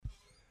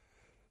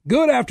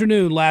Good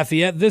afternoon,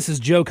 Lafayette. This is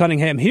Joe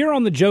Cunningham here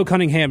on the Joe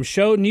Cunningham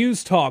Show,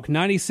 News Talk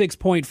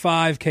 96.5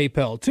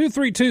 KPEL,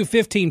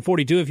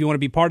 232-1542 if you want to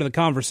be part of the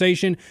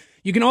conversation.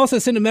 You can also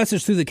send a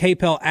message through the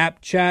KPEL app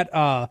chat.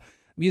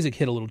 Music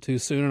hit a little too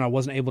soon, and I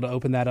wasn't able to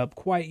open that up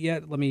quite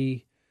yet.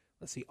 Let's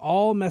see,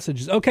 all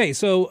messages. Okay,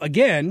 so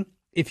again,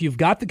 if you've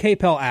got the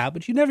KPEL app,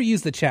 but you've never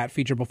used the chat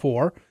feature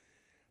before,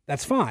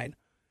 that's fine.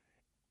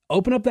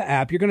 Open up the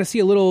app. You're going to see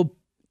a little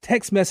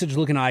text message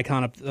looking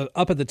icon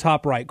up at the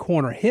top right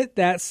corner. Hit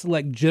that,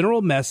 select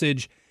general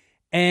message,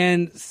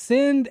 and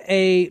send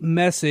a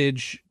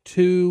message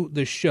to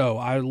the show.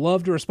 I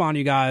love to respond to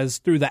you guys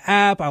through the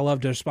app. I love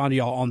to respond to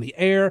y'all on the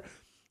air.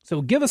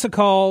 So give us a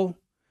call,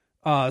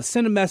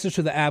 send a message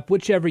to the app,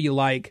 whichever you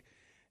like.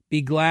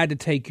 Be glad to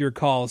take your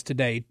calls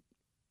today.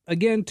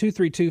 Again,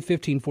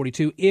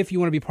 232-1542 if you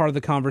want to be part of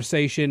the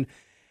conversation.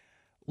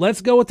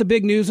 Let's go with the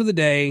big news of the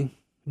day.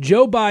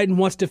 Joe Biden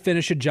wants to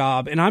finish a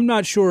job, and I'm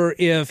not sure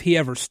if he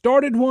ever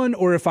started one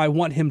or if I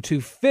want him to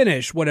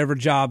finish whatever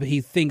job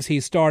he thinks he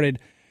started.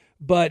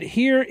 But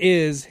here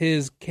is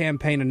his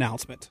campaign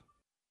announcement.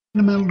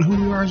 Fundamental to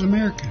who we are as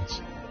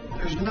Americans.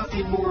 There's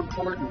nothing more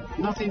important,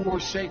 nothing more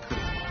sacred.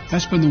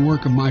 That's been the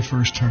work of my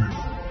first term,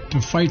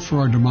 to fight for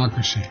our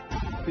democracy.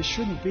 This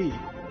shouldn't be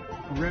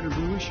a red or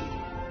blue issue.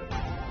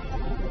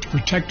 To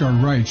protect our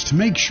rights, to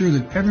make sure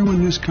that everyone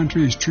in this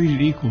country is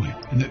treated equally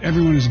and that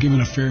everyone is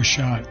given a fair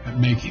shot at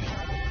making it.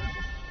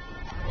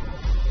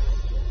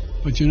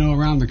 But you know,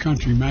 around the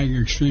country, MAGA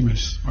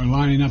extremists are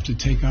lining up to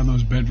take on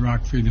those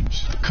bedrock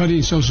freedoms,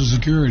 cutting Social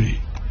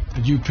Security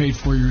that you paid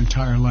for your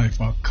entire life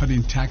while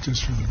cutting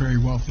taxes for the very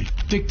wealthy,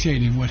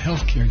 dictating what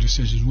health care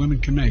decisions women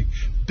can make,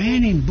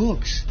 banning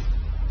books,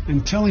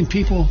 and telling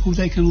people who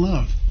they can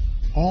love,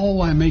 all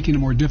while making it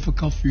more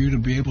difficult for you to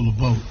be able to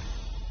vote.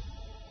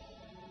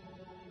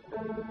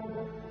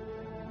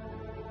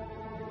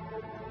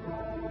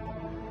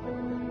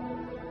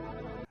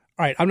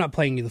 All right, I'm not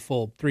playing you the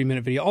full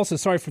 3-minute video. Also,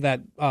 sorry for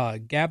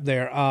that gap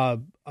there.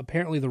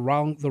 Apparently, the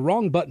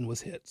wrong button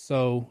was hit,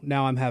 so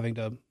now I'm having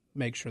to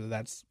make sure that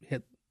that's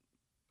hit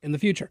in the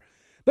future.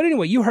 But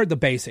anyway, you heard the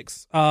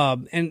basics.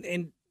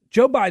 And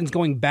Joe Biden's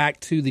going back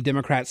to the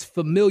Democrats'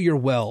 familiar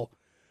well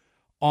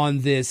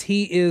on this.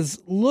 He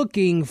is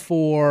looking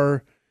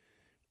for...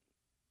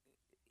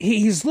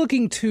 He's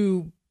looking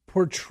to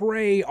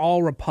portray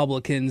all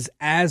Republicans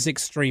as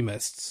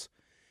extremists.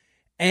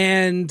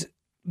 And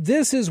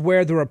this is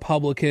where the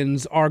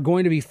Republicans are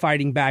going to be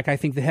fighting back, I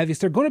think, the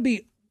heaviest. They're going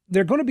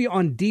to be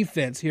on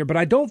defense here, but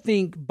I don't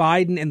think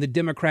Biden and the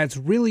Democrats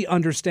really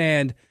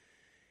understand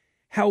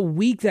how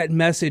weak that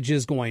message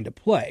is going to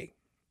play.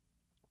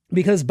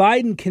 Because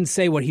Biden can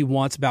say what he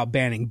wants about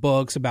banning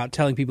books, about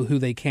telling people who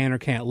they can or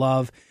can't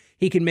love.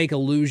 He can make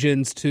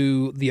allusions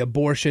to the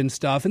abortion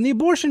stuff. And the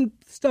abortion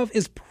stuff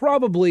is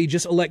probably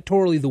just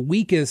electorally the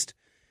weakest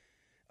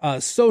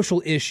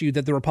social issue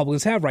that the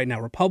Republicans have right now.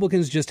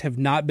 Republicans just have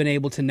not been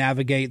able to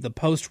navigate the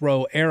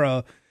post-Roe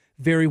era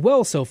very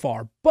well so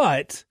far.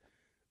 But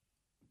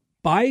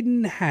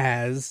Biden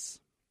has,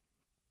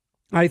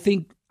 I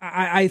think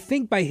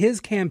by his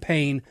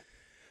campaign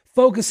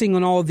focusing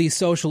on all of these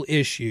social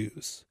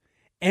issues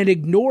and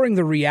ignoring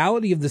the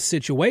reality of the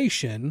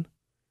situation,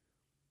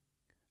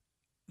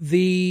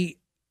 the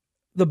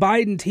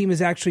Biden team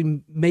is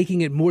actually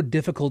making it more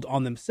difficult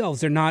on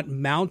themselves. They're not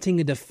mounting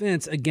a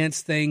defense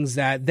against things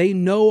that they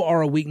know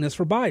are a weakness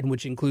for Biden,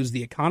 which includes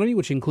the economy,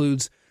 which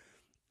includes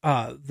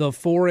the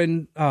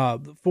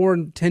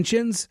foreign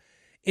tensions.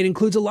 It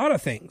includes a lot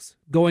of things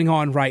going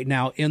on right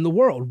now in the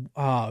world.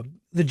 The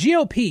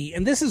GOP,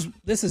 and this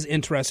is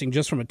interesting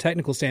just from a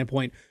technical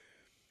standpoint,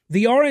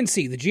 the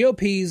RNC, the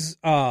GOP's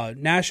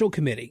national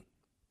committee,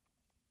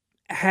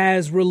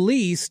 has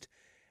released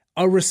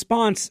a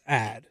response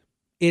ad.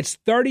 It's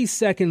 30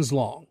 seconds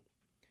long.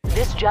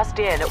 This just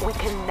in, we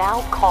can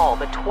now call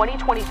the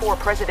 2024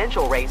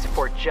 presidential race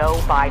for Joe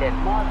Biden.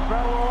 My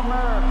fellow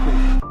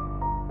Americans.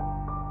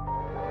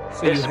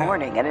 This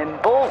morning, an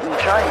emboldened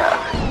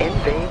China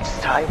invades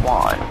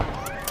Taiwan.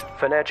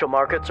 Financial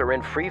markets are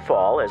in free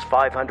fall as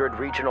 500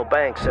 regional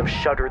banks have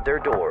shuttered their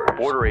doors.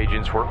 Border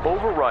agents were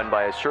overrun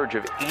by a surge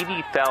of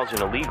 80,000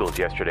 illegals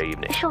yesterday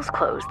evening. Officials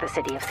closed the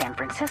city of San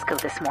Francisco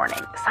this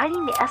morning,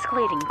 citing the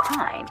escalating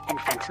crime and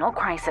fentanyl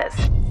crisis.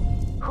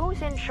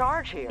 Who's in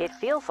charge here? It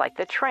feels like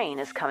the train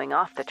is coming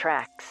off the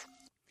tracks.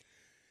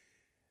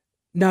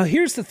 Now,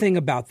 here's the thing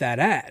about that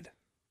ad.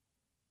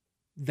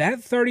 That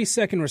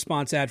 30-second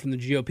response ad from the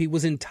GOP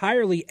was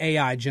entirely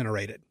AI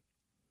generated.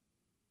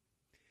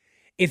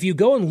 If you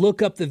go and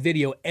look up the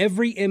video,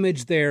 every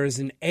image there is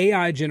an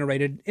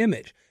AI-generated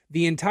image.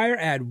 The entire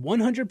ad,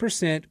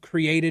 100%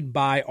 created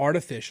by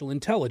artificial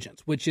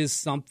intelligence, which is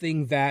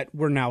something that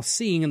we're now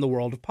seeing in the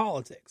world of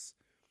politics.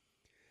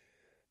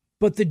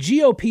 But the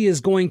GOP is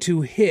going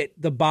to hit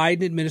the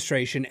Biden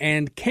administration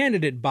and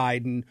candidate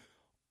Biden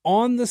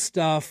on the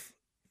stuff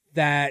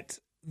that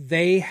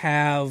they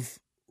have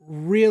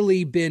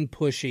really been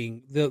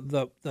pushing,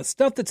 the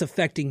stuff that's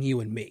affecting you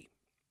and me.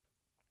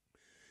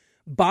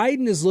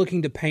 Biden is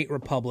looking to paint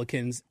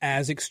Republicans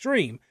as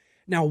extreme.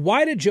 Now,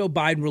 why did Joe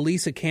Biden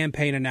release a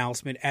campaign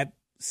announcement at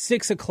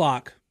 6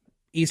 o'clock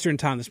Eastern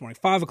time this morning,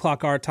 5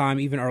 o'clock our time,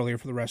 even earlier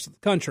for the rest of the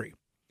country?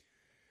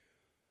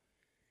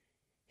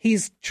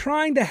 He's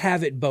trying to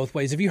have it both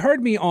ways. If you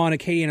heard me on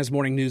Acadiana's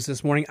Morning News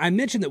this morning, I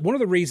mentioned that one of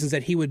the reasons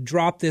that he would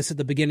drop this at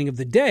the beginning of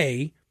the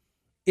day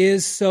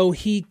is so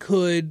he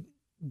could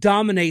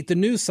dominate the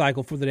news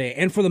cycle for the day.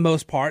 And for the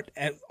most part,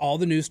 all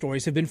the news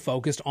stories have been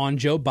focused on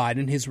Joe Biden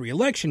and his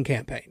reelection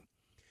campaign.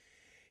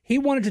 He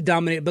wanted to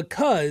dominate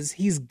because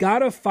he's got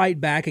to fight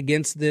back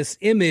against this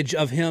image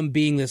of him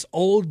being this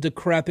old,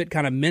 decrepit,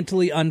 kind of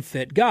mentally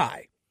unfit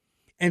guy.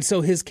 And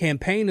so his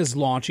campaign is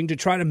launching to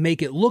try to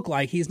make it look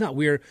like he's not.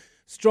 We're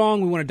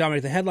strong. We want to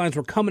dominate the headlines.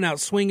 We're coming out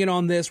swinging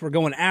on this. We're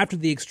going after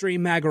the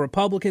extreme MAGA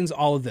Republicans,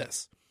 all of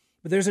this.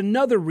 But there's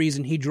another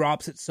reason he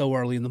drops it so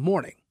early in the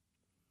morning.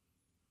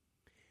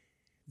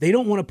 They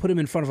don't want to put him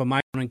in front of a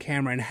microphone and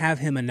camera and have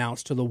him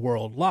announce to the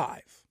world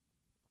live.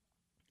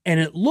 And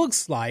it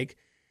looks like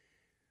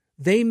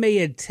they may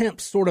attempt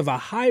sort of a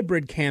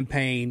hybrid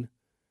campaign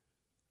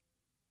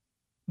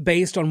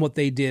based on what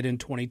they did in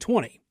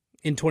 2020.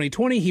 In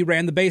 2020, he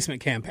ran the basement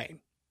campaign.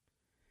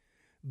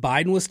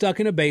 Biden was stuck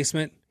in a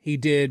basement. He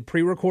did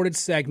pre-recorded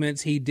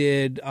segments. He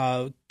did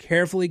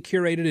carefully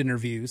curated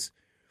interviews.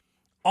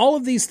 All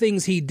of these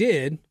things he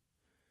did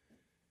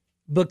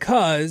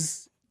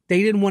because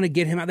they didn't want to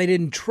get him out. They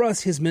didn't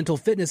trust his mental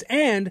fitness.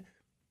 And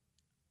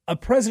a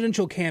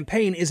presidential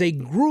campaign is a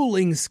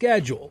grueling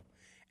schedule.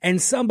 And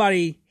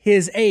somebody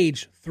his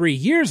age 3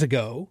 years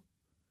ago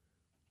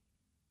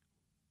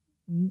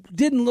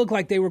didn't look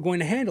like they were going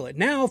to handle it.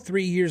 Now,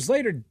 3 years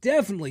later,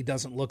 definitely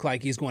doesn't look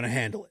like he's going to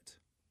handle it.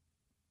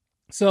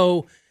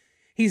 So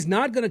he's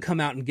not going to come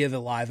out and give a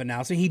live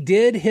announcement. He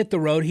did hit the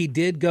road. He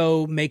did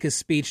go make a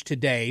speech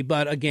today.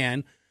 But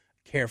again,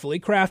 carefully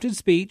crafted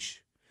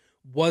speech.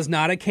 Was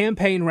not a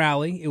campaign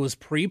rally. It was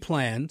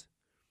pre-planned.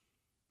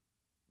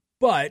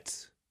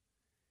 But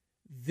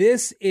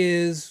this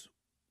is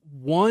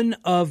one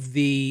of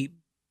the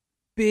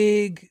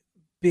big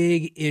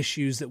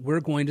issues that we're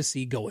going to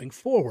see going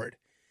forward.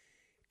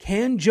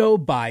 Can Joe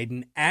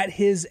Biden, at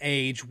his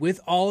age, with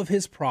all of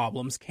his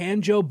problems,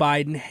 can Joe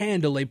Biden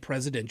handle a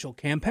presidential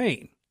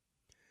campaign?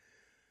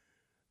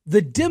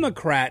 The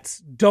Democrats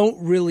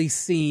don't really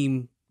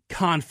seem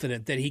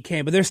confident that he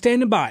can, but they're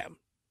standing by him.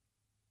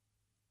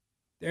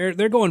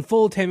 They're going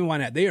full Tammy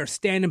Wynette. They are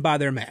standing by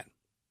their man.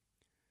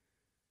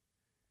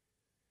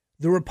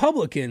 The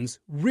Republicans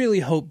really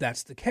hope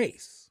that's the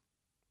case.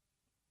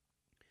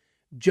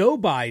 Joe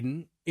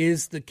Biden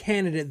is the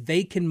candidate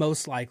they can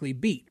most likely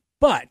beat.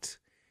 But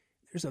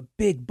there's a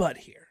big but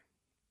here.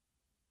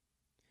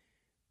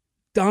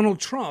 Donald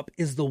Trump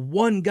is the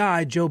one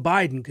guy Joe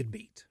Biden could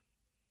beat.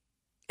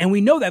 And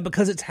we know that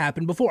because it's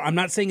happened before. I'm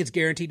not saying it's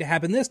guaranteed to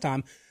happen this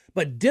time,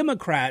 but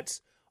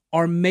Democrats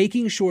are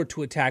making sure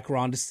to attack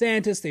Ron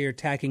DeSantis. They are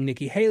attacking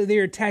Nikki Haley. They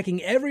are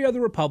attacking every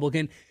other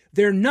Republican.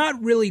 They're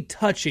not really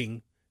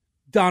touching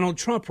Donald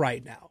Trump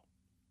right now.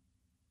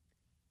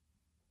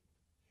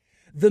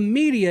 The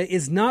media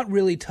is not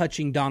really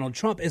touching Donald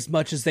Trump as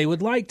much as they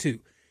would like to.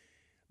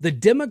 The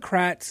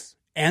Democrats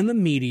and the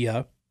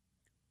media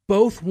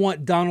both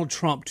want Donald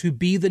Trump to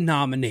be the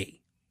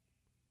nominee.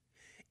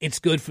 It's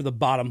good for the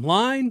bottom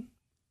line,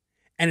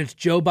 and it's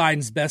Joe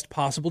Biden's best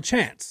possible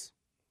chance.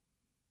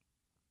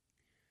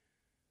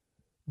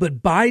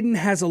 But Biden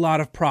has a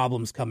lot of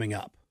problems coming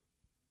up.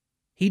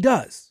 He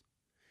does.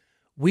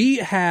 We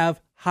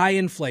have high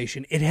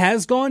inflation. It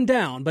has gone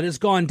down, but it's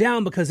gone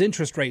down because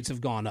interest rates have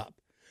gone up.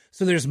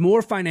 So there's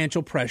more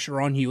financial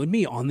pressure on you and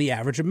me, on the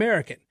average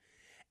American.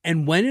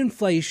 And when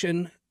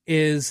inflation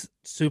is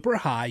super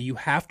high, you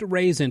have to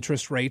raise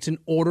interest rates in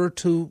order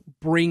to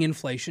bring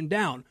inflation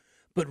down.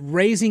 But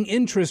raising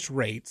interest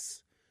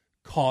rates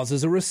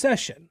causes a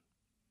recession.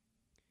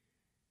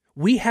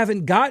 We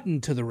haven't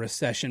gotten to the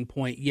recession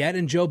point yet,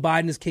 and Joe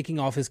Biden is kicking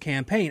off his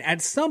campaign.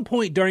 At some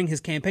point during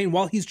his campaign,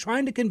 while he's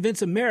trying to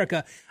convince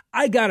America,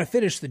 I got to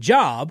finish the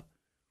job,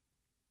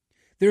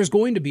 there's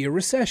going to be a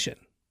recession.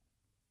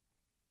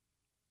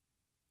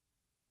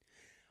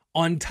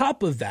 On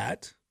top of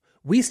that,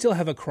 we still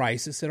have a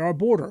crisis at our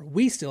border.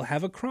 We still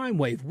have a crime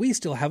wave. We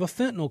still have a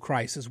fentanyl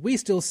crisis. We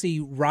still see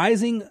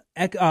rising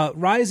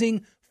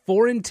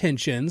foreign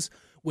tensions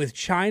with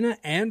China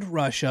and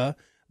Russia,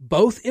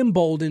 both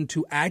emboldened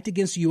to act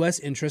against U.S.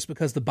 interests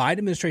because the Biden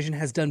administration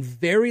has done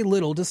very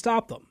little to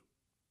stop them.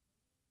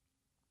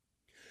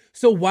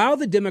 So while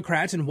the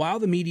Democrats and while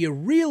the media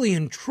really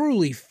and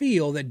truly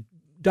feel that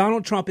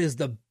Donald Trump is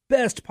the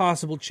best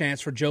possible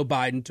chance for Joe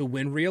Biden to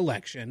win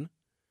re-election,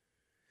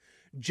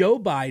 Joe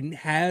Biden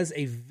has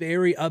a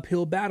very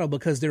uphill battle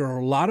because there are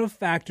a lot of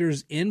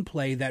factors in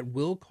play that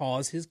will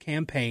cause his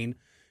campaign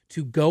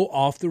to go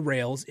off the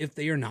rails if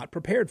they are not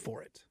prepared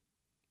for it.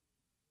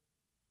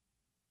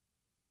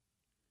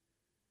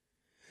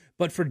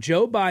 But for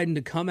Joe Biden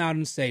to come out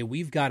and say,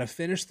 we've got to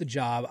finish the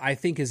job, I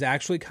think is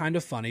actually kind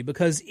of funny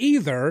because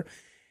either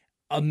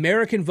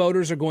American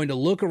voters are going to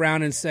look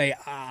around and say,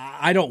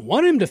 I don't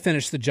want him to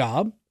finish the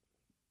job,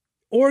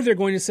 or they're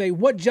going to say,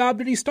 what job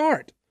did he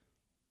start?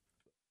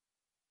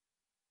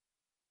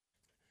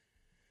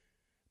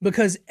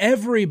 because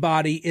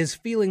everybody is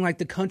feeling like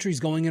the country's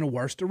going in a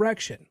worse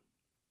direction.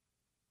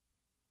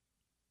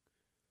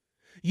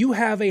 You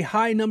have a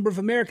high number of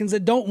Americans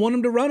that don't want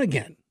him to run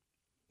again.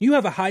 You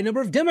have a high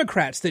number of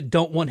Democrats that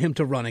don't want him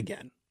to run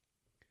again.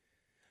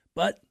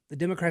 But the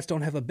Democrats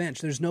don't have a bench.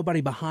 There's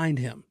nobody behind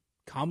him.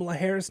 Kamala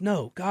Harris,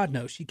 no. God,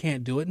 no, she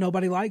can't do it.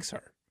 Nobody likes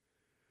her.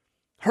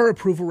 Her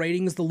approval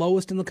rating is the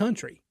lowest in the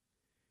country.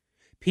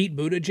 Pete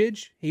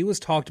Buttigieg, he was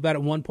talked about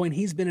at one point.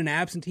 He's been an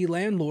absentee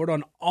landlord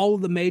on all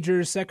of the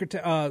major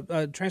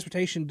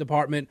transportation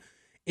department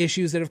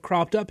issues that have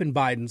cropped up in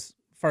Biden's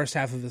first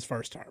half of his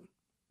first term.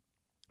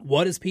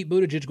 What is Pete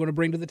Buttigieg going to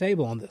bring to the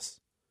table on this?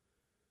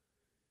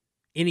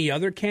 Any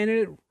other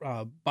candidate?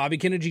 Bobby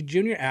Kennedy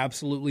Jr.?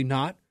 Absolutely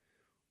not.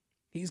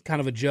 He's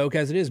kind of a joke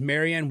as it is.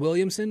 Marianne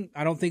Williamson,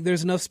 I don't think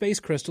there's enough space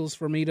crystals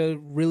for me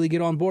to really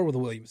get on board with the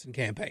Williamson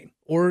campaign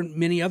or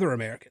many other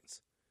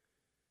Americans.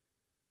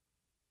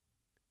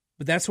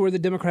 But that's where the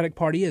Democratic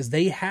Party is.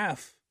 They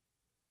have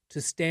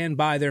to stand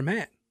by their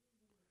man.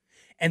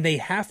 And they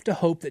have to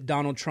hope that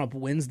Donald Trump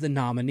wins the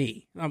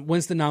nomination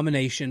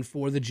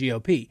for the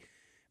GOP.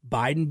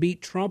 Biden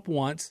beat Trump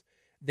once.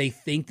 They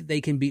think that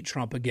they can beat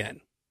Trump again.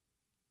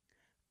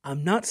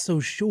 I'm not so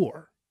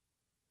sure.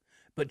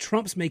 But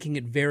Trump's making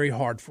it very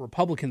hard for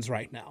Republicans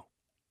right now.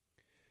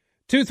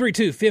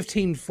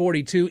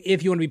 232-1542,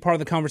 if you want to be part of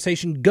the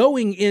conversation,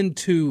 going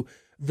into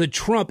the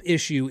Trump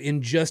issue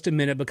in just a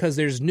minute, because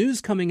there's news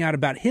coming out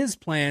about his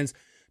plans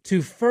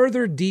to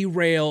further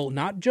derail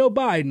not Joe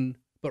Biden,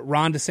 but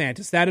Ron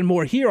DeSantis. That and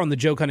more here on the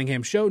Joe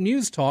Cunningham Show,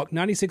 News Talk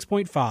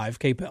 96.5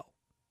 KPEL.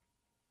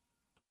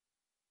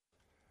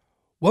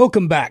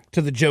 Welcome back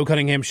to the Joe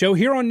Cunningham Show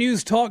here on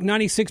News Talk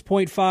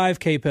 96.5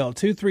 KPEL,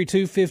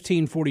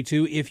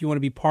 232-1542 if you want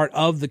to be part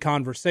of the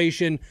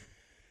conversation.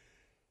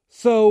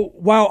 So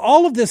while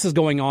all of this is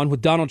going on with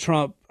Donald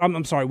Trump,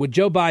 with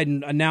Joe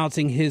Biden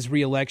announcing his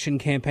reelection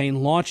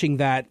campaign, launching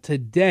that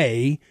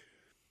today,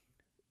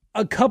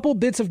 a couple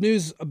bits of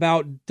news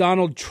about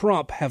Donald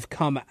Trump have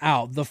come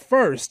out. The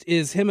first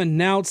is him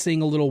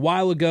announcing a little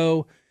while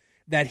ago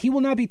that he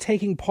will not be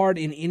taking part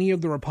in any of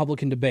the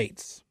Republican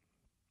debates.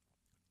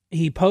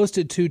 He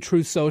posted to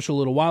Truth Social a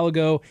little while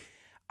ago,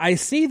 I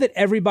see that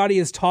everybody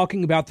is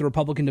talking about the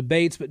Republican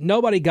debates, but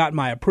nobody got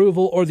my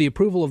approval or the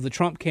approval of the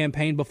Trump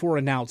campaign before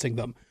announcing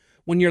them.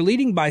 When you're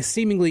leading by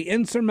seemingly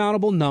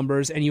insurmountable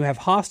numbers and you have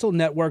hostile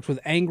networks with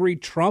angry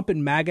Trump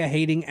and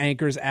MAGA-hating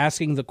anchors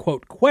asking the,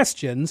 quote,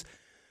 questions,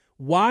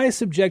 why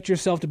subject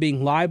yourself to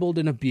being libeled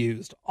and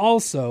abused?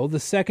 Also, the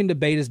second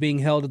debate is being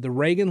held at the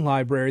Reagan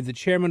Library, the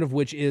chairman of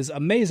which is,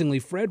 amazingly,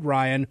 Fred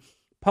Ryan,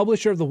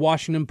 publisher of the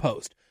Washington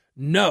Post.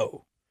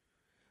 No.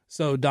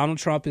 So Donald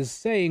Trump is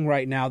saying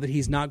right now that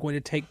he's not going to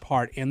take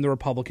part in the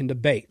Republican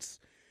debates.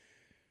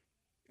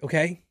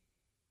 Okay?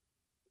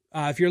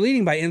 If you're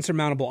leading by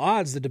insurmountable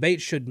odds, the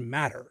debate shouldn't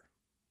matter.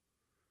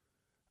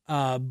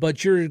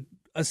 But you're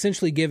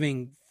essentially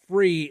giving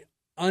free,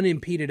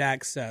 unimpeded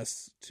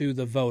access to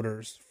the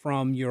voters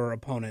from your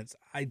opponents.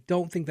 I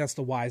don't think that's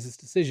the wisest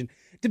decision.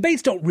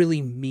 Debates don't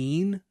really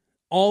mean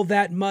all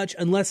that much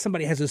unless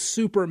somebody has a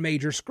super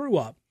major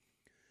screw-up.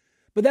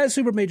 But that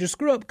super major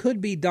screw-up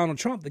could be Donald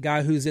Trump, the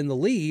guy who's in the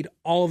lead,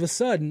 all of a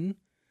sudden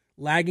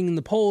lagging in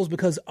the polls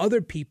because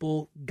other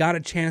people got a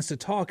chance to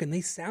talk and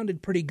they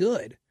sounded pretty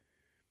good.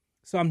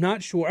 So I'm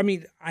not sure. I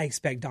mean, I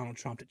expect Donald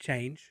Trump to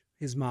change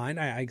his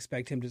mind. I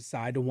expect him to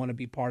decide to want to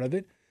be part of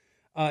it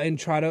and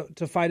try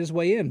to fight his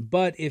way in.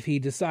 But if he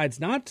decides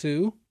not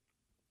to,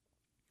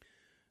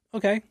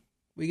 okay,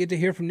 we get to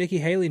hear from Nikki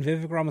Haley and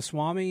Vivek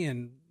Ramaswamy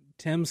and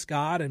Tim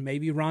Scott and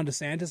maybe Ron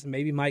DeSantis and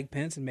maybe Mike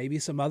Pence and maybe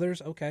some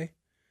others. Okay.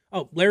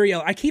 Oh, Larry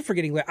Elder. I keep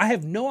forgetting. I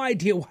have no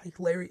idea why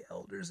Larry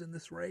Elder's in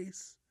this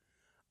race.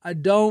 I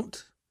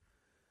don't.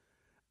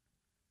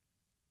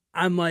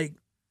 I'm like,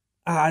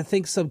 I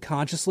think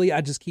subconsciously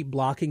I just keep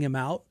blocking him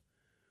out.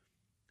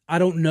 I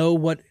don't know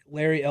what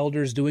Larry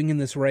Elder's doing in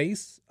this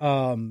race.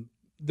 The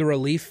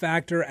Relief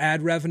Factor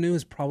ad revenue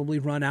has probably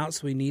run out,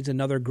 so he needs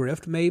another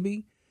grift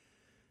maybe.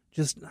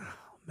 Just, oh,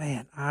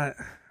 man, I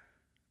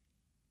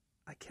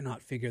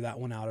cannot figure that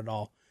one out at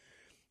all.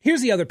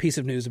 Here's the other piece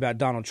of news about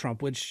Donald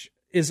Trump, which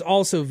is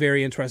also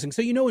very interesting.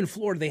 So, in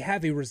Florida, they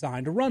have a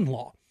resign to run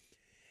law.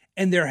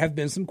 And there have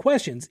been some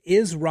questions.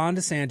 Is Ron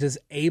DeSantis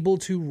able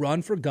to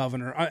run for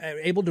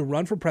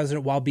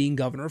president while being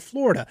governor of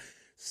Florida?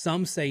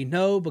 Some say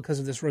no because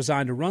of this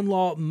resign to run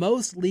law.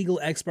 Most legal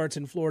experts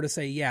in Florida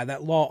say, yeah,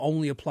 that law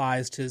only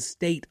applies to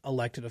state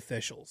elected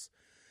officials.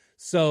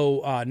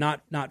 So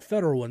not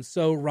federal ones.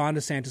 So Ron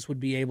DeSantis would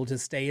be able to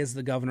stay as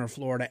the governor of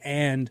Florida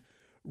and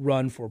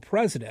run for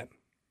president.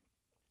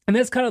 And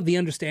that's kind of the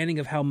understanding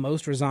of how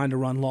most resign to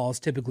run laws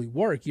typically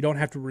work. You don't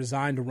have to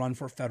resign to run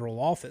for federal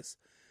office.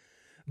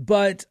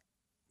 But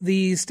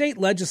the state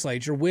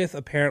legislature, with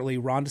apparently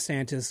Ron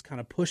DeSantis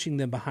kind of pushing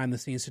them behind the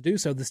scenes to do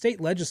so, the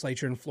state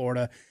legislature in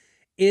Florida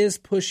is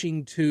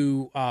pushing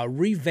to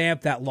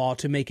revamp that law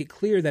to make it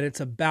clear that it's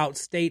about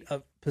state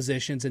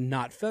positions and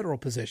not federal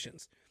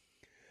positions.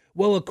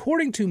 Well,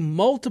 according to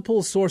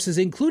multiple sources,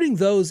 including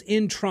those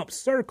in Trump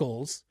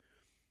circles,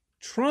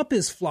 Trump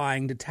is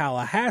flying to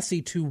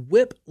Tallahassee to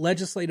whip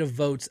legislative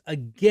votes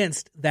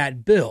against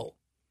that bill.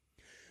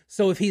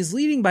 So if he's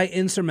leading by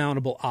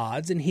insurmountable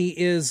odds and he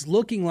is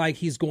looking like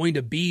he's going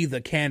to be the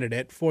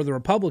candidate for the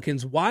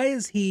Republicans, why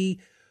is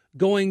he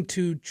going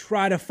to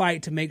try to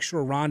fight to make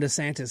sure Ron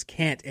DeSantis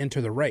can't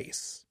enter the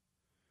race?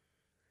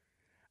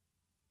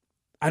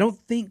 I don't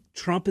think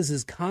Trump is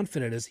as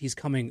confident as he's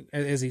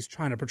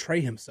trying to portray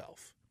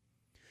himself.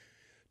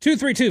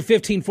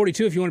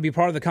 232-1542 if you want to be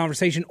part of the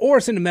conversation,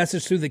 or send a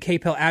message through the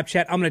KPEL app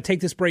chat. I'm going to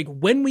take this break.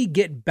 When we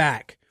get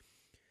back,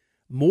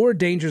 more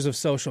dangers of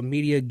social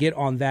media. Get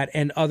on that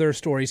and other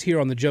stories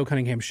here on the Joe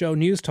Cunningham Show.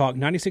 News Talk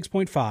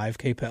 96.5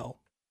 KPEL.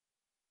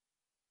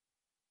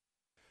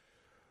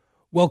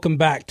 Welcome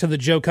back to the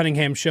Joe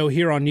Cunningham Show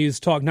here on News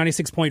Talk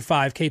 96.5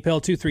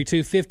 KPEL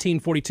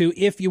 232-1542.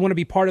 If you want to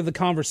be part of the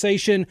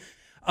conversation,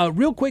 a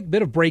real quick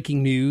bit of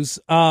breaking news.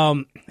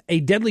 A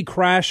deadly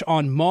crash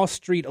on Moss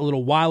Street a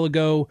little while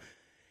ago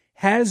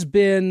has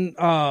been,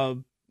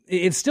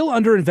 it's still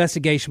under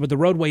investigation, but the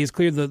roadway is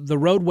clear. The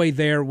roadway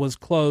there was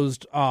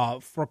closed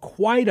for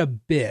quite a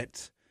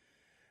bit,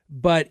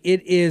 but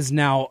it is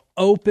now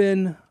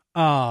open.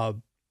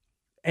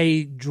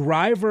 A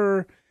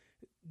driver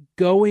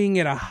going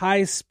at a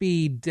high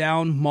speed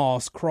down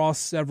Moss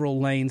crossed several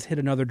lanes, hit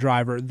another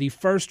driver. The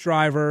first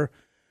driver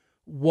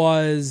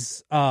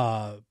was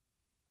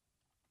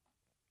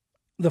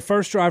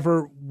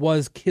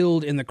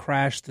killed in the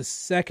crash. The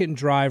second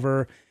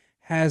driver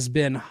has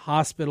been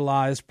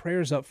hospitalized.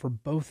 Prayers up for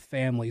both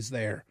families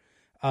there.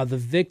 The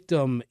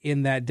victim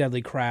in that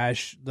deadly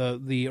crash,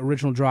 the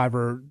original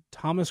driver,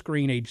 Thomas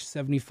Green, age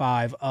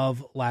 75,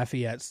 of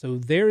Lafayette. So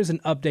there is an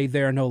update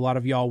there. I know a lot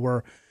of y'all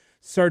were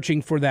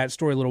searching for that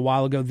story a little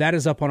while ago. That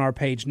is up on our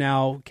page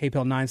now,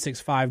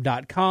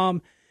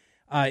 kpel965.com.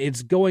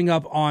 It's going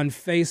up on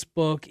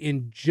Facebook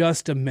in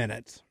just a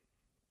minute.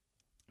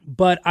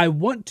 But I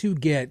want to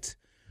get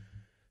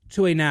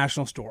to a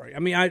national story. I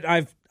mean,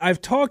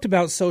 I've talked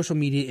about social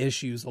media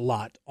issues a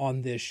lot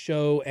on this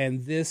show,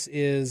 and this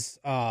is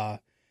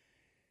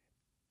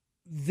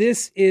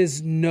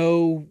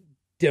no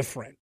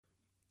different.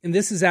 And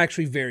this is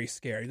actually very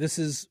scary. This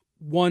is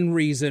one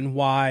reason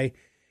why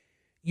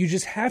you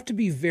just have to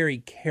be very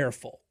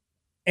careful.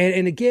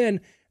 And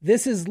again,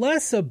 this is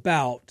less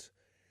about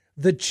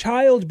the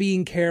child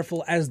being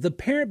careful as the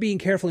parent being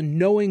careful and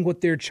knowing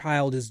what their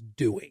child is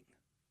doing.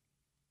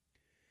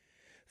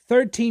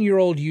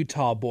 13-year-old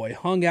Utah boy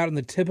hung out in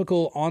the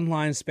typical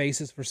online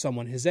spaces for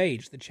someone his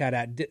age, the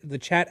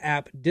chat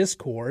app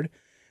Discord,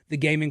 the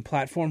gaming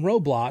platform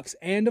Roblox,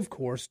 and, of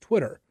course,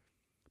 Twitter.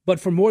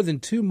 But for more than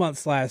 2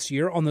 months last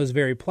year on those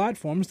very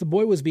platforms, the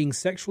boy was being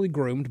sexually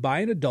groomed by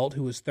an adult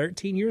who was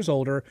 13 years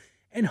older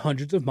and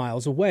hundreds of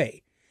miles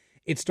away.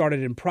 It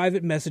started in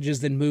private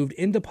messages, then moved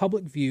into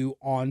public view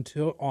on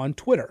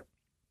Twitter.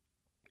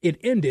 It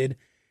ended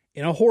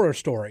in a horror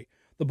story.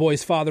 The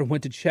boy's father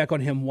went to check on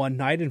him one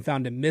night and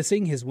found him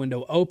missing, his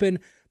window open,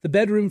 the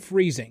bedroom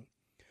freezing.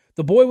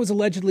 The boy was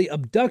allegedly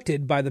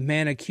abducted by the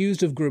man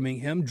accused of grooming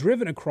him,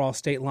 driven across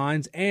state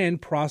lines,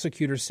 and,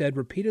 prosecutors said,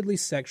 repeatedly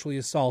sexually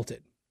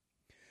assaulted.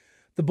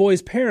 The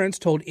boy's parents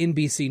told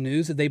NBC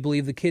News that they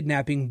believe the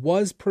kidnapping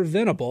was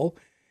preventable.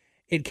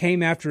 It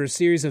came after a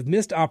series of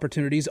missed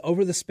opportunities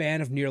over the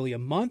span of nearly a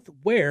month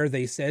where,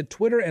 they said,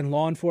 Twitter and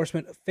law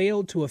enforcement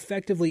failed to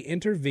effectively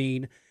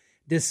intervene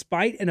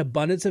despite an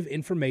abundance of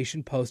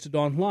information posted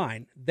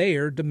online.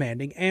 They're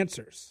demanding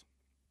answers.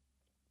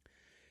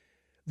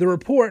 The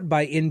report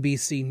by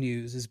NBC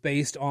News is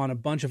based on a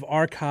bunch of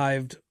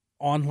archived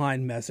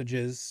online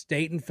messages,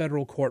 state and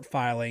federal court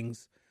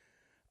filings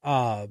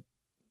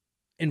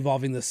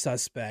involving the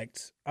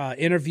suspect,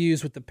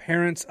 interviews with the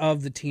parents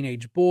of the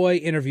teenage boy,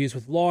 interviews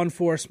with law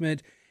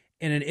enforcement,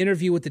 and an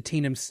interview with the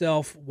teen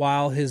himself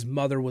while his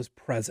mother was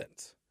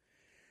present.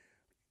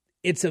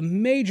 It's a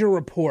major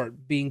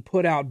report being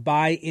put out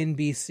by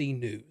NBC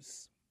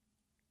News.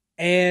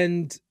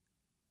 And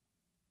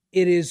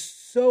it is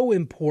so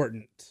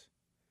important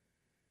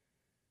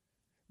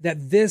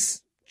that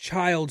this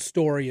child's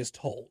story is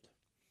told,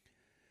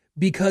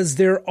 because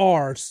there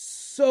are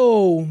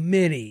so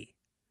many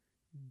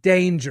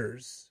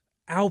dangers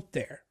out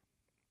there.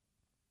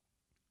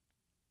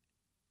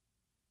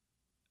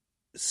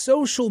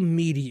 Social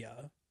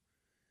media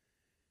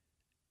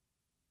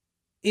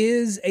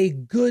is a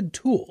good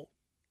tool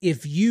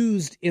if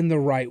used in the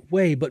right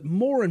way, but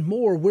more and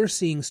more we're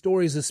seeing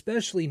stories,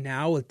 especially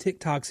now with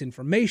TikTok's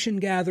information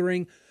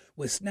gathering,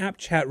 with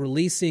Snapchat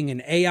releasing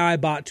an AI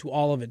bot to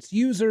all of its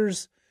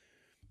users,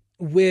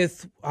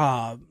 with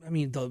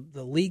the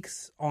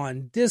leaks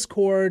on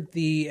Discord,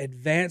 the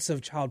advance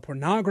of child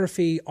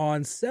pornography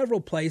on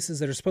several places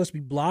that are supposed to be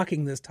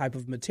blocking this type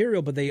of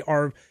material, but they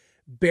are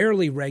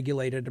barely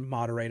regulated and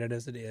moderated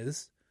as it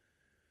is.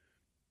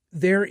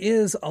 There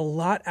is a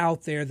lot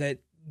out there that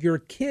your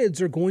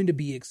kids are going to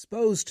be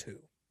exposed to.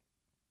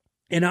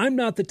 And I'm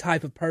not the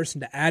type of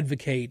person to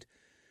advocate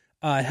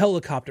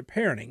helicopter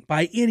parenting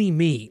by any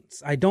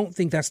means. I don't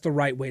think that's the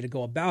right way to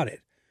go about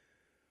it.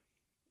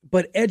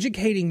 But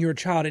educating your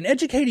child and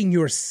educating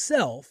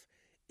yourself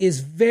is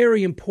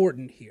very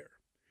important here.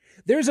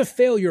 There's a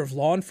failure of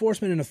law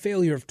enforcement and a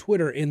failure of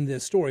Twitter in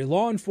this story.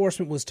 Law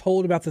enforcement was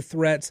told about the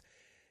threats.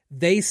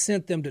 They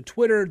sent them to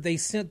Twitter. They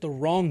sent the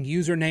wrong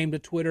username to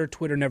Twitter.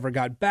 Twitter never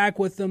got back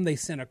with them. They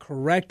sent a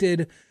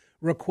corrected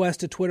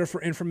request to Twitter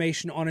for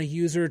information on a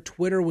user.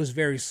 Twitter was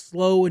very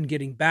slow in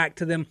getting back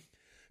to them.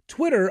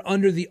 Twitter,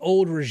 under the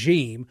old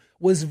regime,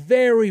 was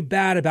very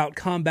bad about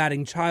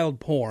combating child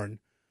porn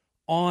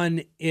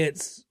on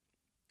its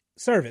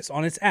service,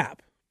 on its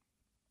app.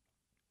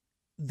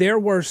 There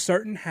were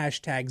certain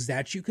hashtags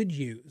that you could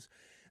use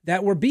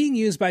that were being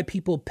used by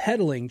people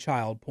peddling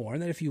child porn,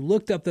 that if you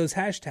looked up those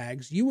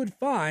hashtags, you would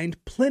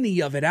find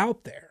plenty of it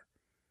out there.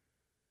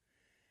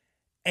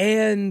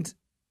 And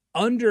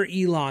under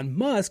Elon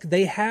Musk,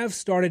 they have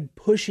started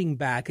pushing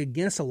back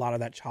against a lot of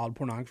that child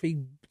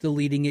pornography,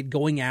 deleting it,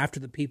 going after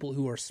the people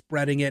who are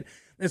spreading it.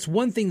 That's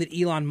one thing that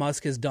Elon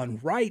Musk has done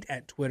right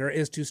at Twitter,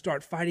 is to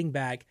start fighting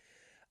back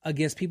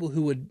against people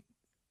who would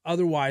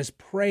otherwise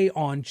prey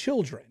on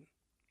children.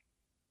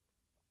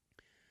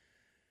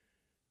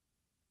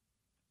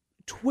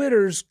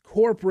 Twitter's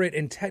corporate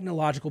and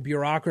technological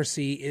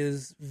bureaucracy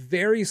is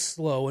very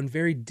slow and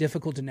very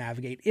difficult to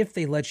navigate, if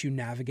they let you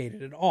navigate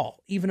it at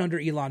all. Even under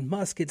Elon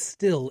Musk, it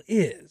still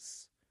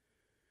is.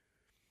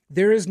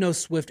 There is no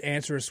swift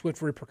answer or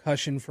swift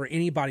repercussion for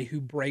anybody who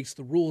breaks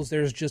the rules.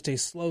 There's just a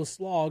slow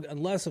slog,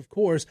 unless, of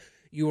course,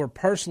 you are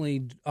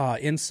personally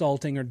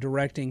insulting or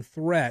directing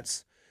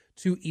threats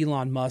to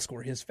Elon Musk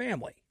or his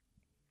family.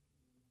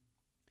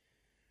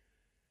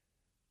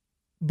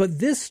 But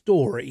this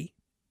story,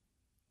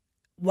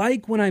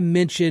 like when I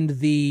mentioned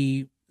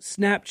the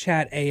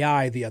Snapchat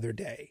AI the other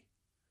day,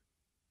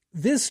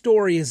 this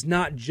story is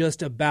not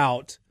just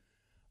about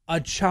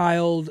a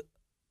child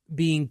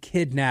being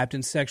kidnapped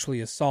and sexually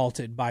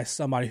assaulted by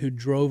somebody who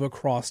drove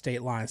across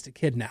state lines to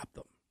kidnap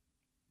them.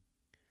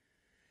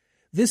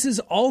 This is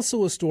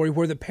also a story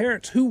where the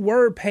parents who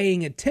were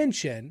paying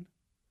attention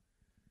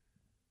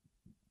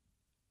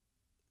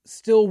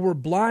still were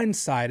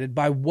blindsided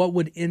by what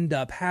would end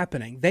up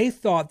happening. They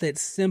thought that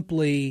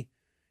simply,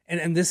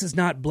 and this is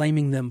not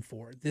blaming them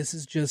for it, this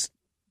is just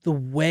the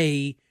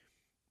way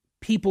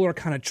people are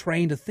kind of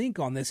trained to think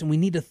on this, and we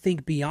need to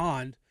think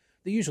beyond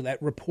the usual,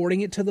 that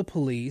reporting it to the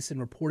police and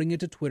reporting it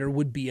to Twitter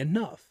would be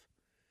enough.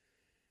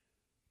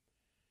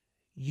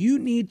 You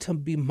need to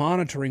be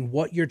monitoring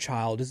what your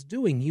child is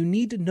doing. You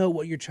need to know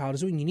what your child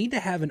is doing. You need to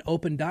have an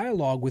open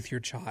dialogue with your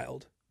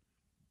child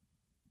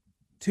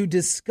to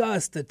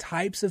discuss the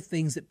types of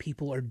things that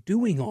people are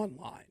doing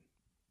online.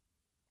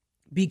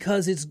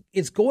 Because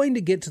it's going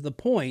to get to the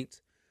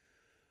point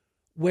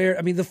where,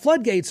 I mean, the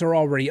floodgates are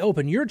already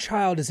open. Your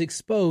child is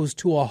exposed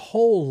to a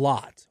whole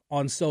lot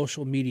on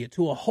social media,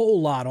 to a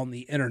whole lot on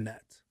the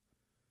internet.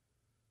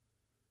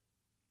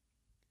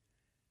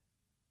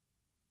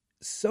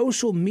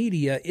 Social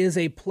media is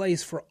a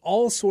place for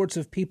all sorts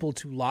of people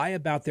to lie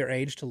about their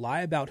age, to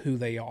lie about who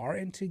they are,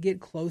 and to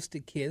get close to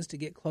kids, to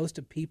get close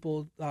to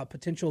people,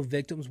 potential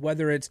victims,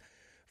 whether it's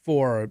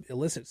for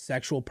illicit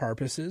sexual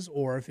purposes,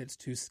 or if it's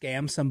to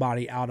scam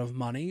somebody out of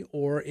money,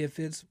 or if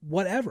it's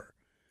whatever.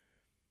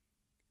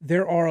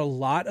 There are a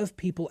lot of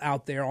people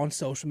out there on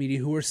social media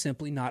who are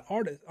simply not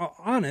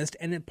honest,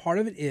 and part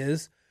of it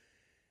is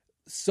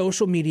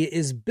social media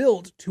is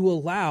built to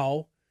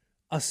allow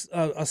a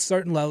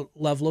certain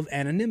level of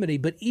anonymity.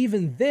 But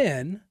even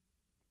then,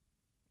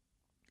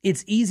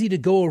 it's easy to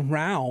go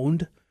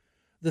around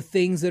the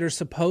things that are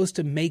supposed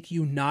to make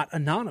you not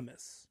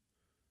anonymous.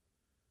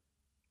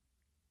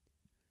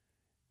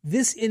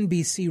 This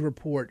NBC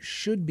report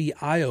should be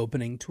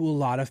eye-opening to a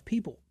lot of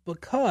people,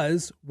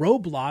 because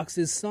Roblox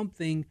is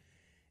something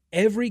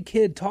every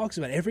kid talks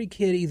about. Every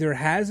kid either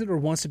has it or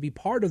wants to be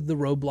part of the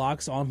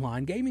Roblox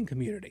online gaming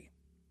community.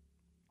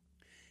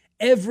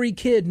 Every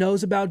kid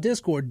knows about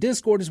Discord.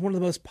 Discord is one of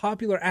the most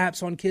popular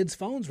apps on kids'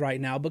 phones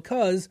right now,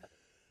 because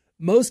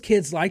most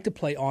kids like to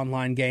play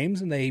online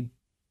games and they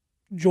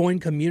join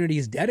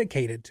communities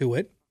dedicated to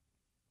it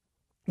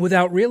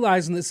without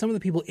realizing that some of the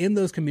people in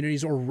those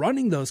communities or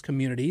running those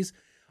communities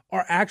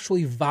are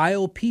actually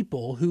vile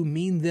people who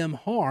mean them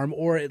harm,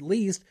 or at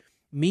least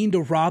mean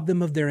to rob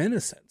them of their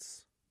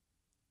innocence.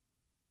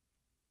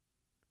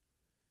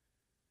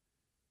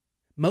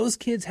 Most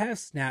kids have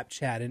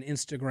Snapchat and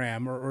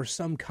Instagram or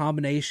some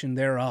combination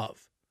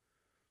thereof,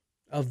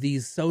 of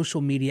these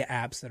social media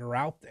apps that are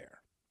out there.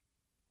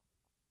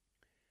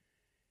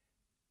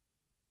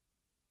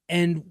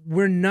 And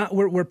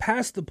we're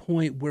past the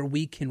point where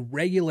we can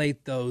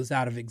regulate those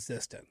out of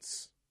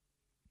existence.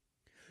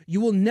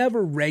 You will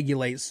never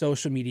regulate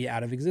social media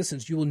out of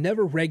existence. You will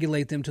never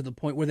regulate them to the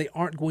point where they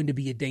aren't going to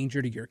be a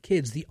danger to your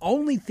kids. The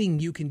only thing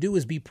you can do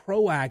is be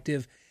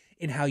proactive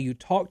in how you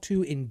talk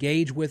to,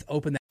 engage with,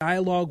 open that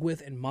dialogue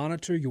with, and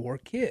monitor your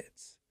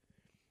kids.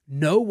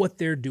 Know what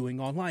they're doing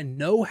online.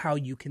 Know how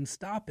you can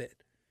stop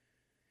it.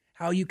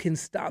 How you can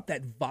stop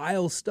that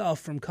vile stuff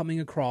from coming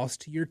across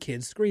to your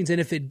kids' screens.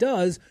 And if it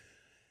does,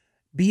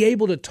 be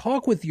able to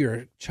talk with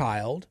your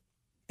child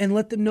and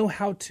let them know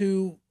how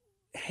to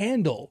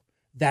handle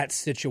that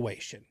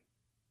situation.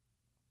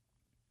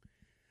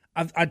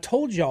 I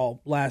told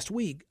y'all last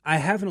week, I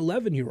have an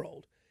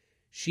 11-year-old.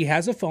 She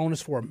has a phone.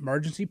 It's for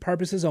emergency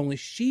purposes only.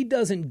 She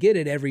doesn't get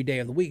it every day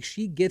of the week.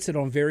 She gets it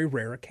on very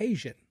rare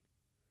occasion.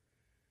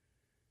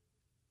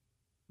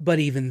 But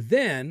even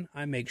then,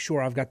 I make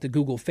sure I've got the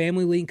Google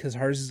Family link because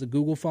hers is the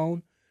Google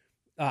phone.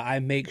 I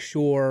make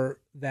sure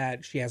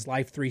that she has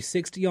Life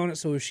 360 on it,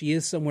 so if she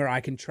is somewhere,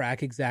 I can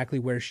track exactly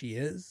where she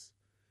is.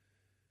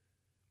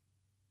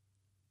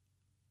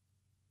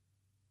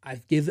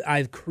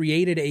 I've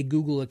created a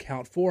Google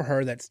account for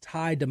her that's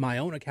tied to my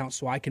own account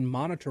so I can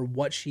monitor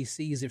what she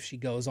sees if she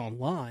goes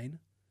online.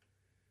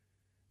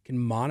 Can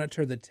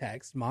monitor the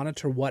text,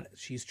 monitor what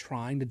she's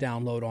trying to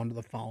download onto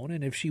the phone,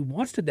 and if she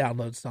wants to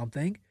download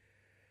something,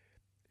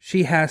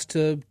 she has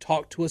to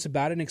talk to us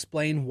about it and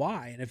explain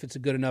why. And if it's a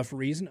good enough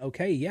reason,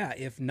 okay, yeah.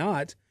 If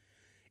not,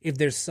 if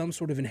there's some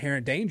sort of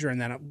inherent danger in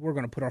that, we're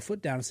going to put our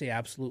foot down and say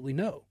absolutely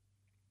no.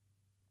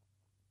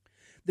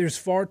 There's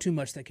far too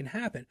much that can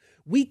happen.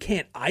 We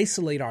can't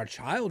isolate our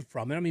child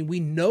from it. I mean, we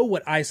know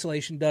what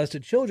isolation does to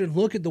children.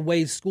 Look at the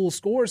way school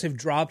scores have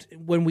dropped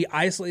when we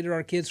isolated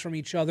our kids from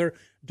each other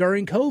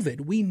during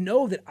COVID. We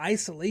know that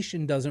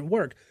isolation doesn't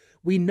work.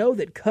 We know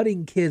that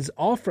cutting kids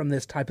off from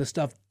this type of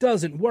stuff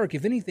doesn't work.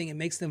 If anything, it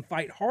makes them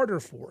fight harder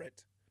for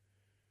it.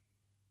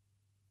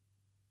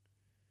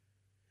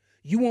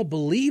 You won't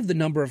believe the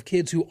number of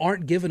kids who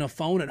aren't given a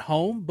phone at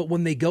home, but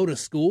when they go to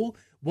school,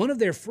 one of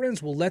their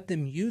friends will let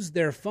them use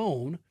their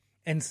phone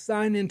and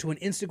sign into an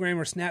Instagram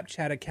or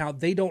Snapchat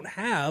account they don't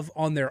have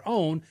on their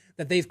own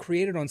that they've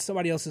created on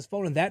somebody else's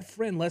phone, and that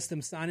friend lets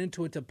them sign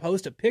into it to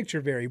post a picture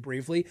very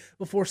briefly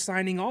before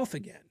signing off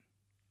again.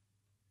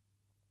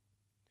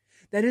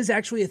 That is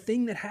actually a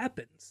thing that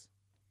happens.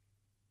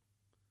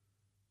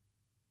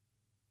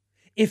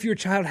 If your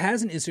child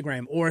has an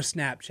Instagram or a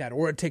Snapchat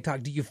or a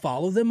TikTok, do you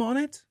follow them on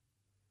it?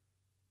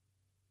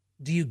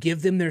 Do you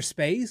give them their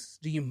space?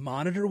 Do you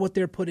monitor what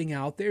they're putting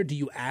out there? Do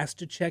you ask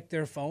to check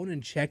their phone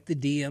and check the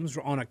DMs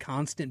on a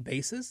constant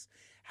basis?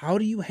 How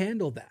do you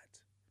handle that?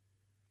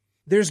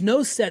 There's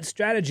no set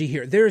strategy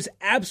here. There's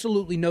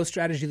absolutely no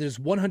strategy that is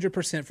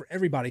 100% for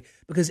everybody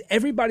because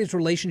everybody's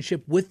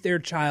relationship with their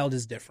child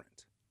is different.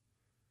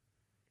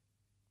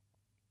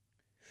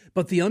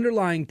 But the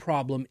underlying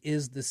problem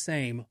is the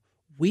same.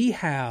 We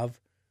have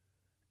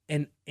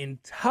an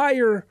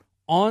entire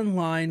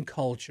online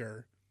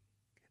culture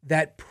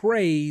that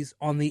preys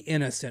on the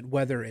innocent,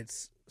 whether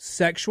it's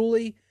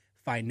sexually,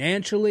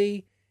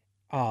 financially,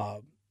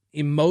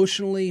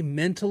 emotionally,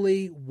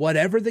 mentally,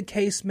 whatever the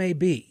case may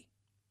be.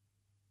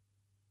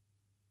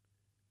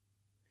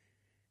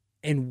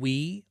 And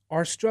we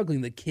are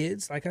struggling. The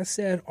kids, like I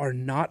said, are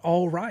not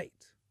all right.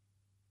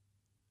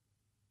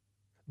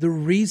 The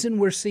reason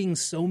we're seeing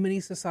so many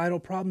societal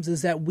problems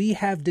is that we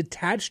have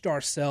detached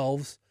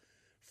ourselves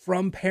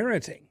from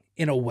parenting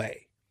in a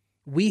way.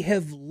 We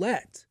have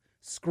let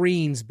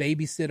screens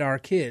babysit our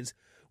kids.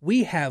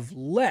 We have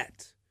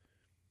let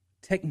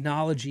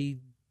technology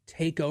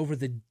take over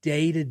the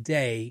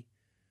day-to-day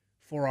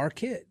for our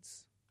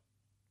kids.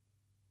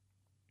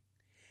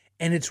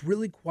 And it's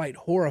really quite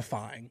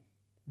horrifying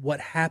what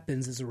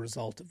happens as a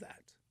result of that.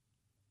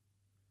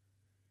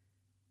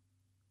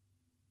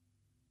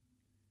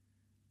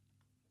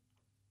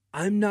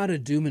 I'm not a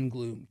doom and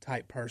gloom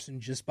type person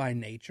just by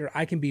nature.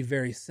 I can be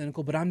very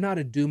cynical, but I'm not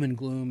a doom and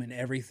gloom and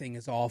everything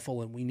is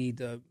awful and we need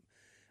to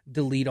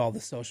delete all the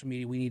social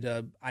media. We need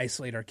to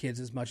isolate our kids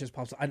as much as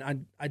possible.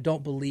 I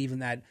don't believe in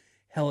that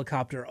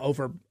helicopter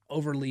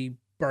overly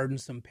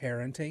burdensome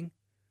parenting.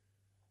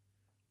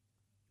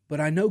 But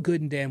I know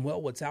good and damn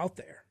well what's out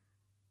there.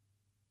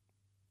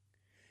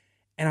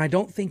 And I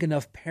don't think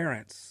enough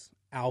parents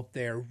out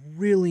there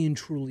really and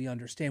truly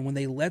understand when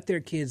they let their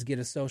kids get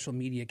a social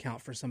media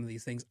account for some of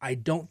these things. I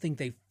don't think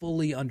they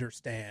fully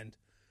understand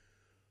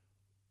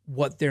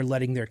what they're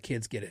letting their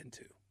kids get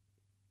into.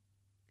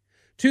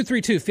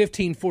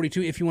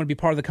 232-1542 if you want to be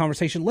part of the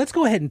conversation. Let's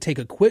go ahead and take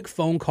a quick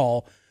phone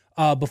call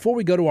before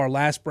we go to our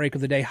last break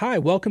of the day. Hi,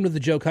 welcome to the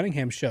Joe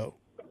Cunningham Show.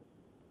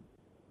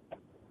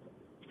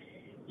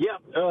 Yeah,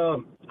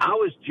 I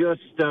was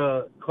just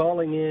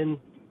calling in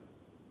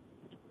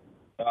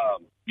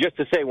just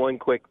to say one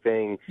quick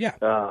thing. Yeah.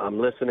 I'm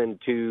listening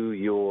to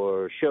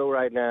your show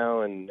right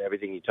now and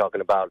everything you're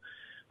talking about.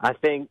 I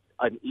think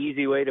an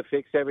easy way to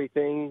fix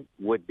everything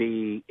would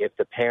be if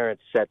the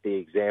parents set the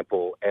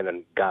example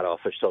and got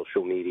off of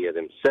social media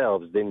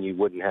themselves, then you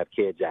wouldn't have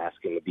kids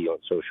asking to be on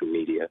social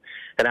media.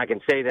 And I can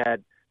say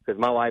that because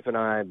my wife and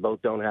I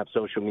both don't have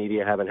social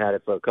media, haven't had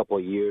it for a couple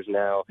of years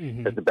now.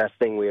 Mm-hmm. It's the best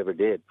thing we ever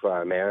did for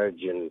our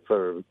marriage and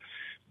for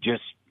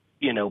just,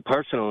 you know,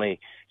 personally.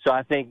 So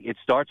I think it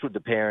starts with the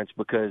parents,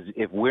 because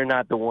if we're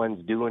not the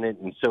ones doing it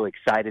and so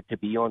excited to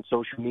be on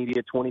social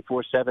media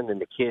 24/7, then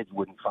the kids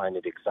wouldn't find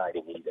it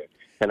exciting either.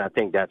 And I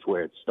think that's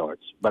where it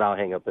starts. But I'll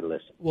hang up and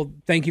listen. Well,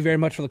 thank you very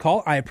much for the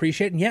call. I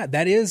appreciate it. And yeah,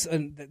 that is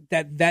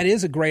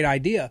a great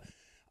idea.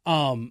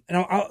 And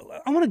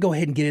I want to go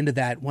ahead and get into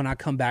that when I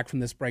come back from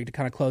this break to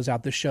kind of close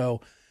out the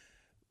show,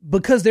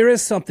 because there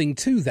is something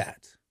to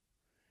that.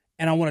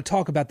 And I want to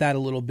talk about that a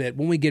little bit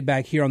when we get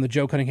back here on the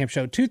Joe Cunningham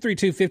Show.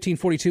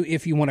 232-1542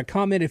 if you want to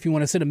comment, if you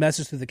want to send a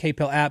message through the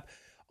KPEL app,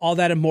 all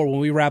that and more when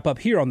we wrap up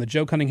here on the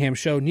Joe Cunningham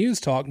Show, News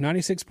Talk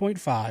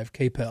 96.5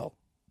 KPEL.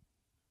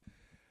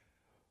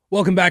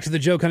 Welcome back to the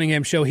Joe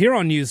Cunningham Show here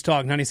on News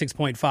Talk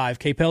 96.5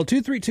 KPEL.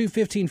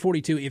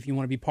 232-1542 if you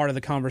want to be part of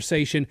the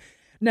conversation.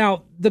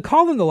 Now, the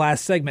call in the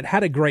last segment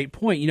had a great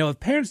point. You know,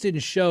 if parents didn't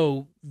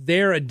show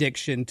their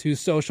addiction to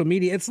social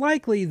media, it's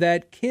likely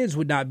that kids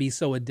would not be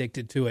so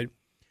addicted to it.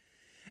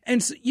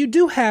 And so you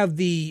do have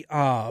the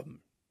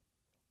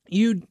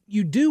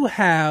you do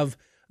have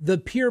the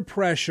peer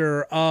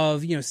pressure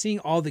of, you know, seeing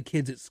all the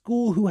kids at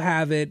school who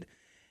have it.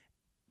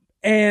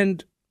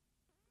 And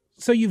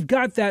so you've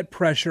got that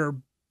pressure,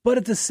 but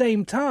at the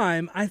same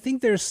time, I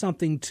think there's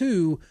something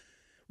to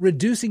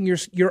reducing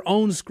your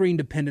own screen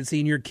dependency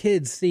and your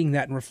kids seeing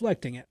that and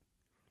reflecting it.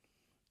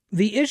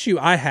 The issue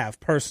I have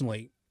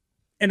personally,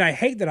 and I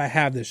hate that I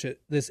have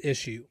this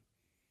issue,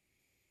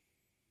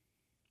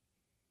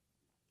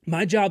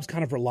 my job's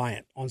kind of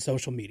reliant on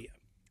social media.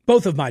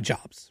 Both of my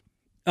jobs.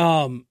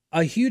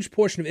 A huge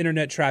portion of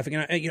internet traffic,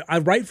 and I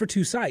write for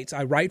two sites.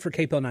 I write for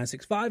KPEL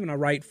 965 and I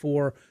write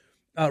for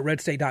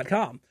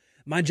redstate.com.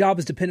 My job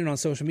is dependent on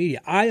social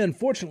media. I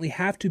unfortunately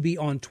have to be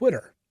on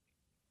Twitter.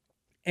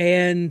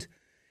 And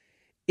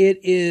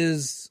it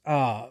is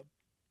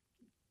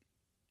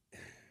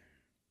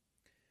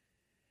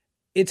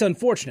it's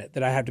unfortunate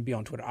that I have to be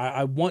on Twitter.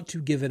 I want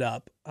to give it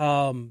up,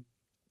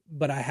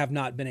 but I have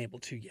not been able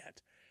to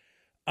yet.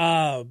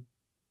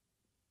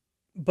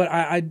 But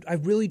I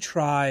really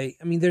try.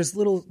 I mean, there's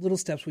little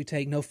steps we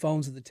take. No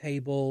phones at the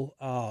table.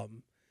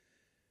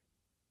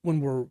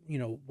 When we're, you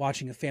know,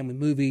 watching a family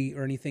movie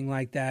or anything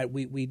like that,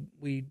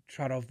 we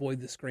try to avoid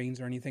the screens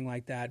or anything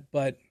like that.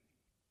 But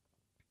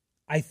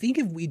I think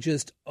if we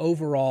just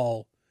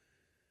overall,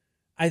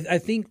 I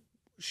think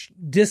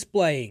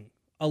displaying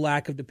a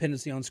lack of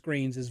dependency on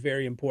screens is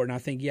very important. I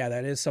think, yeah,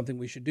 that is something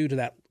we should do to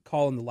that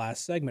call in the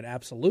last segment.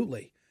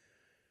 Absolutely.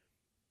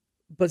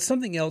 But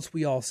something else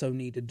we also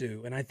need to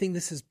do, and I think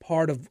this is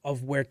part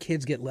of where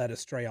kids get led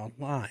astray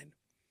online,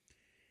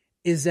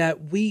 is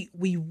that we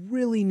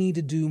really need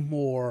to do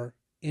more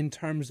in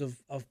terms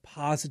of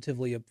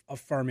positively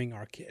affirming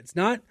our kids.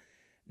 Not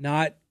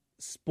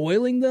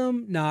spoiling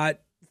them,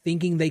 not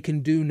thinking they can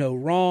do no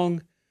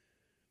wrong.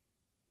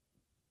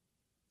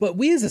 But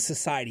we as a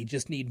society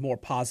just need more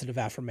positive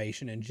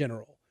affirmation in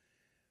general.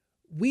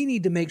 We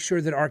need to make sure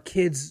that our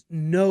kids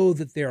know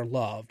that they're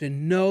loved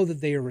and know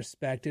that they are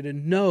respected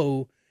and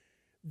know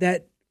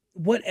that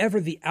whatever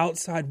the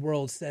outside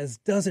world says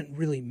doesn't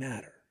really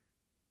matter.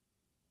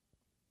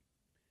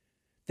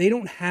 They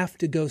don't have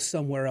to go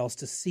somewhere else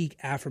to seek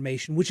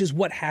affirmation, which is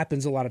what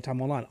happens a lot of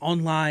time online.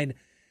 Online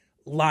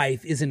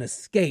life is an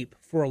escape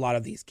for a lot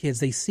of these kids.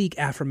 They seek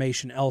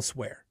affirmation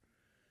elsewhere.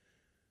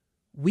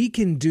 We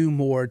can do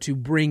more to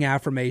bring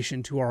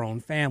affirmation to our own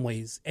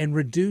families and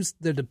reduce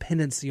the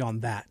dependency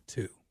on that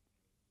too.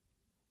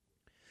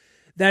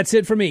 That's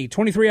it for me.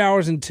 23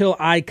 hours until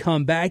I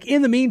come back.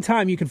 In the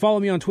meantime, you can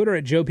follow me on Twitter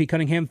at Joe P.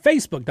 Cunningham,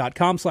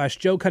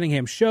 Facebook.com/Joe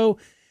Cunningham Show,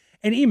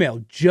 and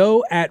email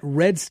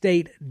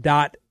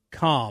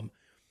joe@redstate.com.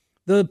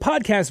 The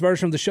podcast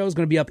version of the show is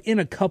going to be up in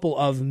a couple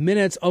of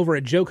minutes over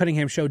at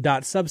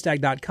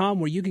joecunninghamshow.substack.com,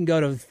 where you can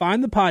go to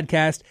find the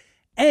podcast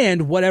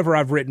and whatever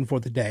I've written for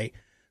the day.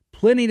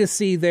 Plenty to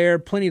see there,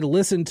 plenty to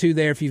listen to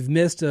there. If you've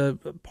missed a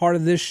part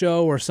of this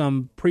show or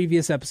some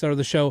previous episode of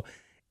the show,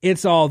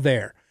 it's all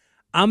there.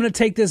 I'm going to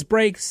take this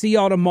break. See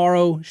y'all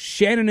tomorrow.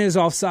 Shannon is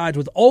offsides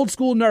with Old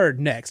School Nerd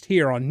next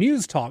here on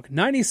News Talk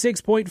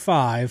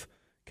 96.5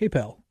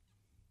 KPEL.